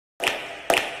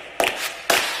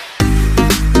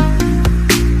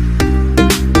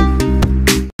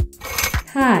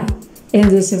In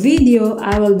this video,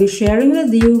 I will be sharing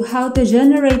with you how to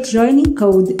generate joining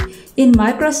code in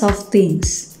Microsoft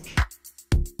Teams.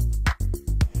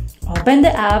 Open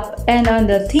the app and on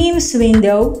the Teams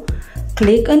window,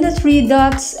 click on the three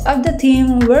dots of the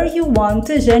theme where you want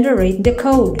to generate the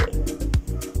code.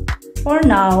 For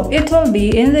now, it will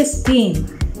be in this theme.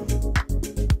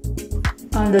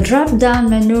 On the drop-down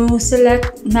menu,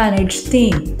 select Manage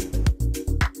Theme.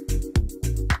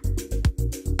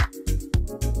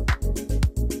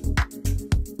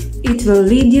 It will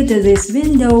lead you to this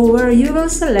window where you will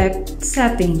select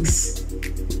Settings.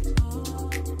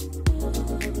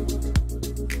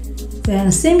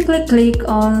 Then simply click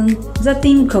on the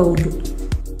theme code.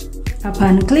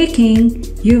 Upon clicking,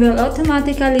 you will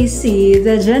automatically see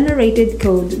the generated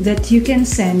code that you can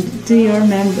send to your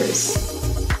members.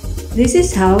 This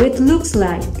is how it looks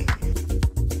like.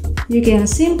 You can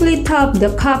simply tap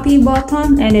the copy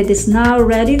button and it is now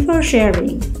ready for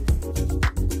sharing.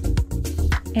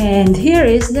 And here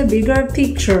is the bigger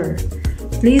picture.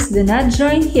 Please do not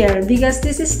join here because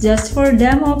this is just for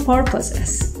demo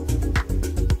purposes.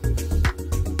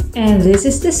 And this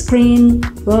is the screen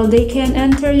where they can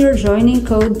enter your joining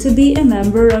code to be a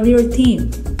member of your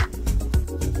team.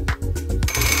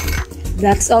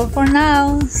 That's all for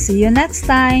now. See you next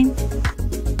time.